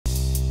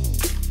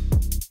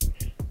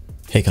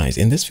Hey guys,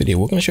 in this video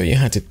we're going to show you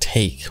how to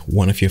take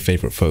one of your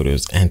favorite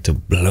photos and to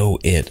blow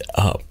it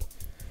up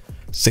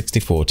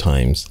 64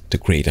 times to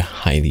create a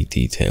highly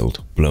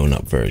detailed blown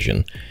up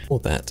version. For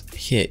that,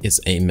 here is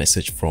a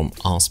message from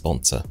our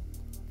sponsor.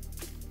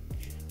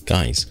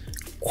 Guys,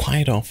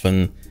 quite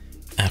often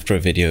after a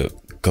video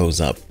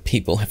goes up,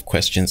 people have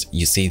questions.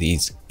 You see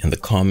these in the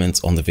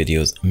comments on the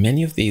videos.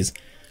 Many of these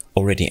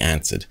already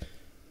answered.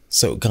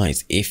 So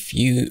guys, if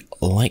you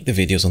like the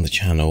videos on the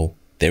channel,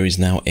 there is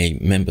now a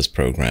members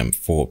program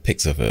for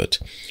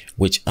Pixavert,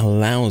 which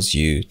allows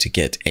you to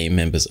get a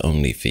members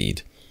only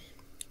feed.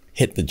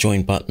 Hit the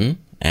join button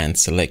and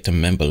select a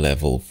member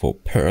level for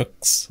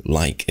perks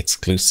like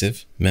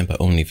exclusive member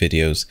only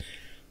videos,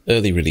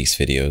 early release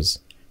videos,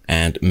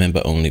 and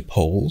member only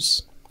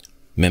polls,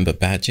 member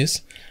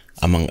badges,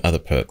 among other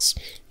perks.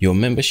 Your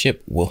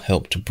membership will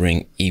help to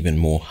bring even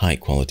more high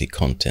quality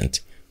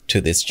content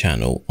to this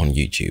channel on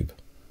YouTube.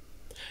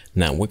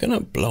 Now we're going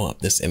to blow up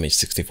this image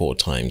 64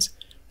 times.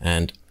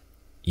 And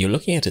you're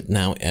looking at it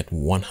now at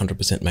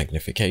 100%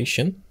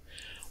 magnification.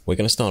 We're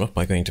going to start off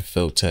by going to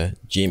filter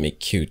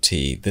Gimp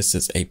QT. This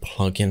is a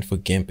plugin for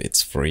Gimp.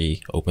 It's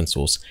free, open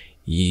source.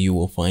 You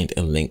will find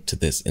a link to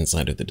this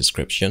inside of the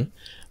description.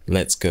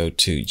 Let's go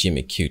to Gimp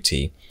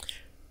QT.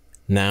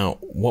 Now,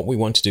 what we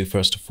want to do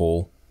first of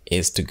all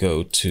is to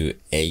go to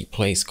a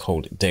place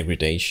called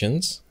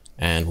degradations,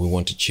 and we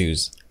want to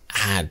choose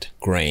add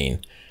grain.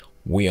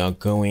 We are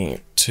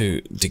going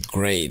to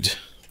degrade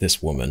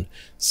this woman.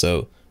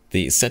 So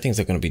the settings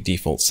are going to be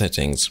default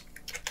settings,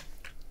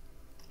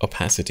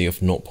 opacity of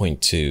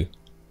 0.2,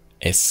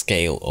 a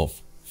scale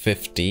of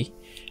 50,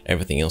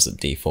 everything else at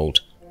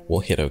default. We'll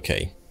hit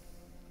OK.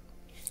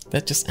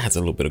 That just adds a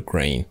little bit of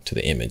grain to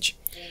the image.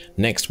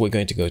 Next, we're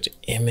going to go to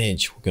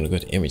image. We're going to go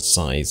to image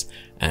size,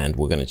 and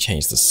we're going to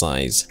change the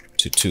size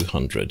to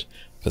 200%.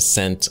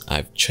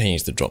 I've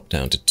changed the drop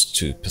down to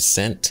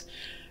 2%.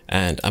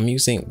 And I'm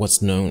using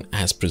what's known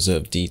as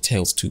Preserve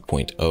Details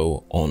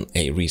 2.0 on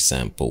a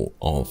resample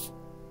of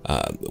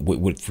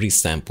with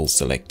resample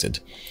selected,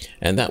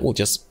 and that will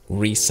just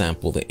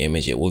resample the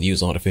image. It will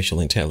use artificial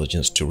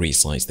intelligence to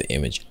resize the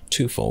image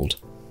twofold.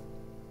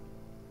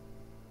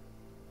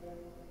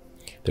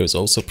 There is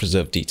also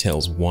Preserve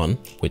Details 1,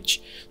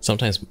 which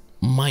sometimes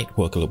might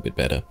work a little bit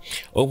better.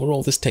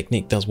 Overall, this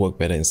technique does work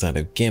better inside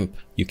of Gimp.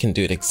 You can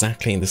do it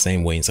exactly in the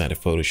same way inside of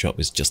Photoshop.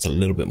 It's just a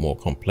little bit more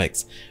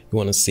complex. You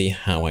want to see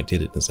how I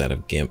did it inside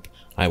of Gimp,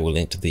 I will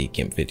link to the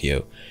Gimp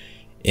video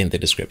in the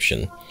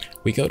description.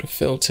 We go to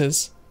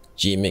filters,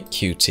 Gimp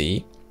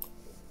QT,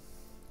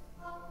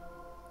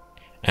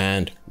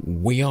 and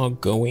we are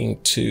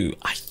going to,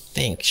 I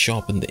think,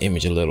 sharpen the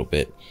image a little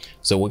bit.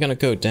 So we're going to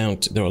go down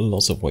to, there are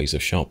lots of ways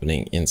of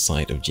sharpening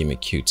inside of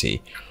Gimp QT.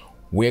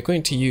 We're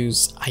going to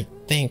use, I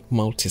think,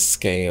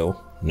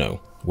 multi-scale. No,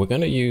 we're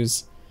going to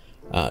use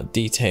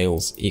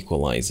details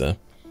equalizer.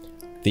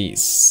 The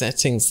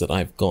settings that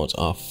I've got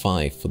are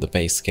 5 for the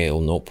base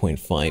scale,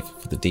 0.5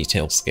 for the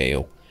detail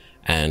scale.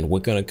 And we're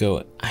going to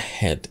go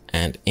ahead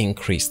and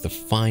increase the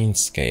fine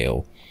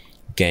scale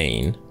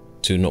gain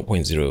to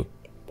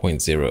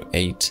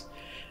 0.0.08.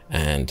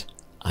 And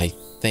I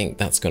think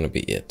that's going to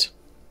be it.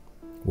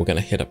 We're going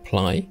to hit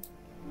apply.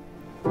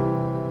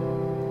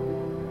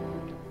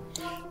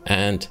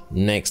 And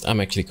next,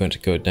 I'm actually going to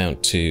go down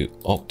to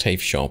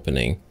octave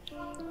sharpening,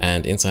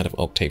 and inside of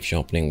octave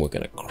sharpening, we're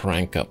going to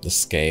crank up the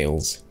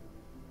scales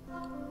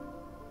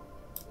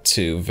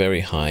to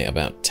very high,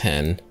 about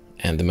 10,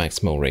 and the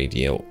maximal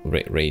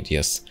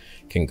radius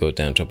can go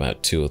down to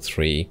about 2 or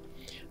 3.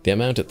 The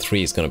amount at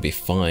 3 is going to be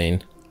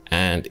fine,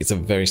 and it's a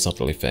very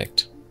subtle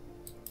effect.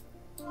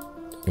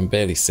 You can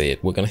barely see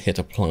it. We're going to hit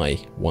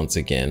apply once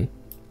again.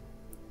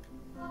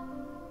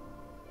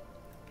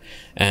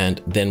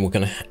 And then we're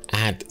going to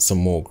add some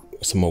more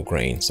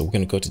grain. So we're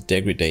going to go to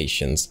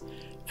degradations,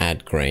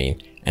 add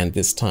grain, and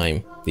this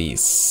time the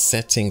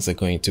settings are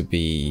going to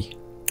be,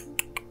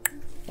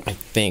 I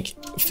think,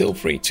 feel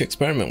free to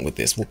experiment with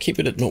this. We'll keep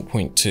it at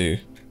 0.2,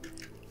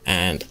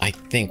 and I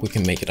think we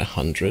can make it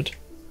 100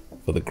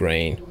 for the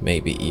grain,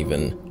 maybe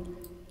even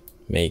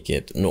make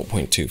it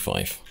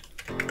 0.25.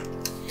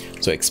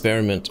 So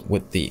experiment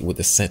with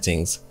the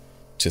settings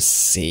to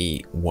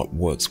see what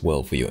works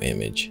well for your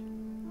image.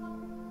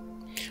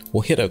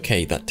 We'll hit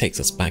OK. That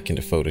takes us back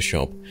into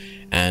Photoshop,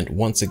 and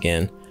once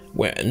again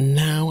we're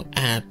now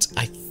at,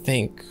 I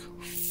think,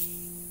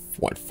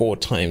 what, 4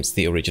 times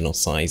the original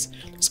size.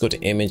 Let's go to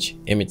image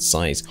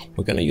size.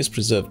 We're going to use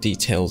Preserve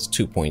Details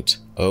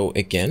 2.0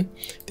 again.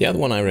 The other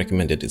one I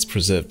recommended is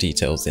Preserve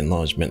Details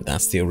Enlargement.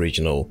 That's the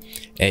original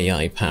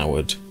AI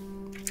powered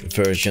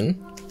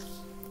version,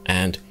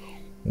 and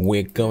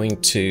we're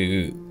going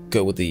to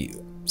go with the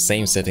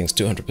same settings,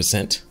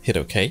 200%. Hit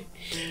OK.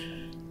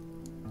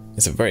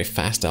 It's a very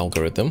fast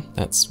algorithm.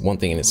 That's one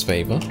thing in its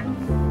favor.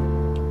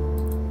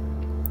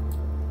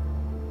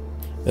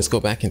 Let's go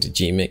back into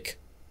Gimp,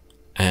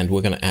 and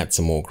we're going to add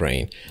some more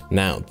grain.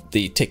 Now,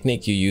 the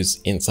technique you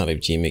use inside of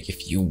Gimp,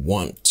 if you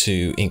want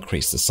to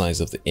increase the size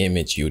of the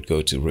image, you would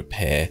go to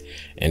repair,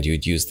 and you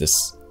would use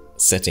this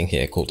setting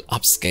here called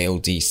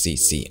Upscale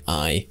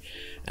DCCI,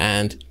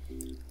 and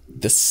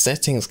the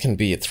settings can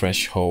be a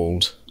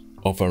threshold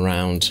of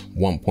around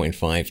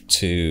 1.5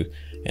 to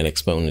an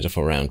exponent of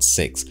around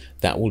 6.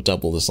 That will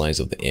double the size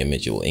of the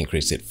image. It will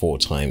increase it 4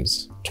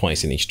 times,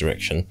 twice in each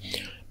direction.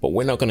 But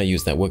we're not going to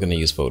use that. We're going to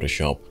use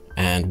Photoshop.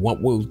 And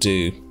what we'll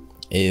do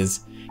is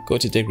go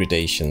to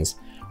degradations.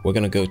 We're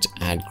going to go to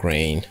add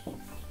grain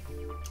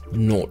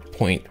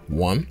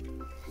 0.1,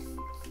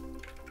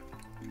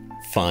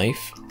 5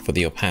 for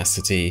the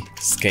opacity.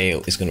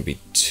 Scale is going to be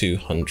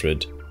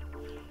 200.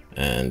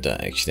 And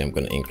actually I'm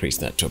going to increase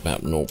that to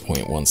about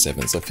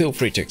 0.17. So feel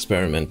free to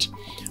experiment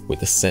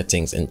with the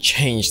settings and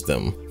change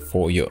them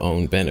for your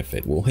own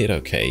benefit. We'll hit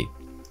OK.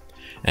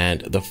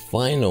 And the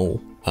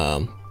final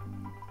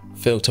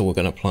filter we're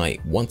going to apply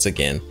once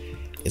again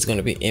is going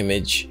to be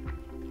image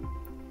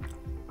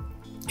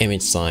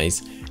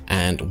size,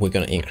 and we're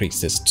going to increase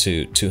this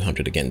to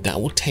 200 again. That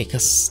will take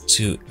us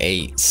to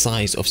a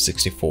size of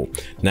 64.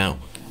 Now,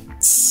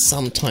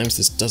 sometimes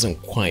this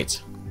doesn't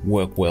quite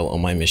work well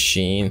on my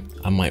machine.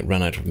 I might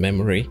run out of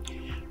memory,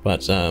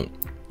 but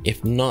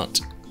if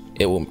not,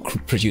 it will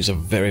produce a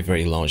very,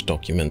 very large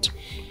document,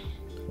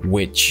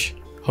 which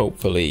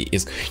hopefully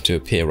is going to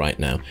appear right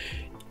now.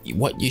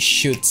 What you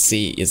should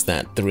see is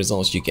that the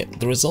results you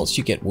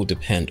get will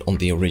depend on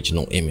the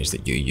original image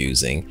that you're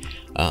using.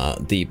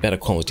 The better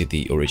quality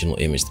the original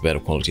image, the better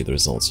quality the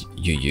results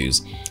you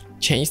use.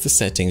 Change the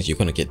settings, you're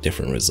going to get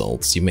different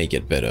results. You may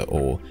get better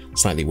or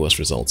slightly worse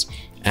results.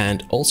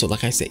 And also,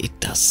 like I said, it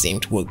does seem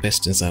to work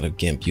best inside of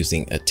Gimp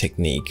using a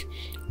technique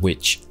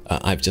which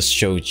I've just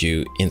showed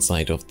you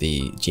inside of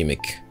the Gimp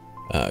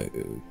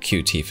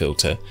QT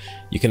filter.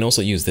 You can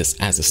also use this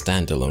as a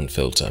standalone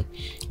filter.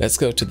 Let's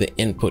go to the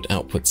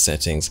input-output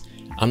settings.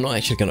 I'm not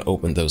actually going to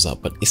open those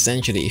up, but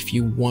essentially if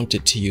you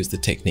wanted to use the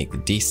technique, the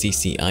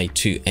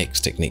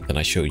DCCI2X technique that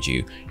I showed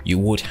you, you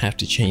would have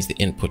to change the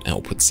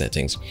input-output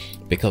settings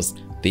because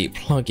the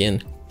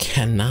plugin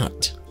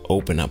cannot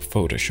open up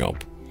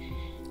Photoshop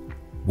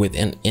with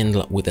an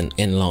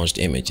enlarged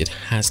image. It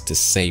has to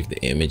save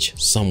the image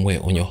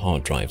somewhere on your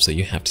hard drive. So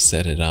you have to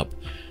set it up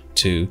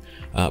to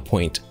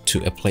point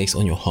to a place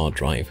on your hard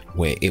drive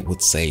where it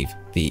would save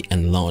the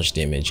enlarged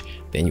image.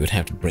 Then you would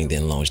have to bring the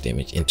enlarged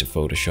image into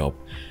Photoshop.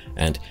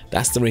 And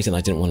that's the reason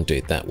I didn't want to do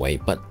it that way.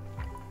 But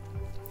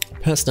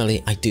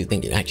personally, I do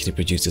think it actually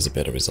produces a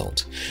better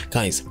result.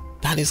 Guys,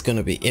 that is going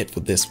to be it for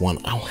this one.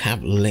 I'll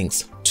have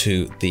links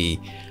to the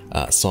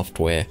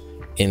software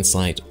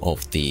inside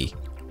of the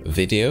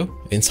video,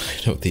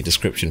 inside of the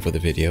description for the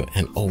video,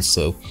 and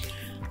also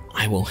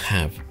I will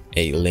have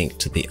a link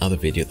to the other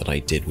video that I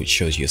did which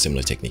shows you a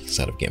similar technique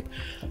inside of Gimp.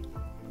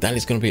 That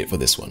is going to be it for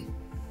this one.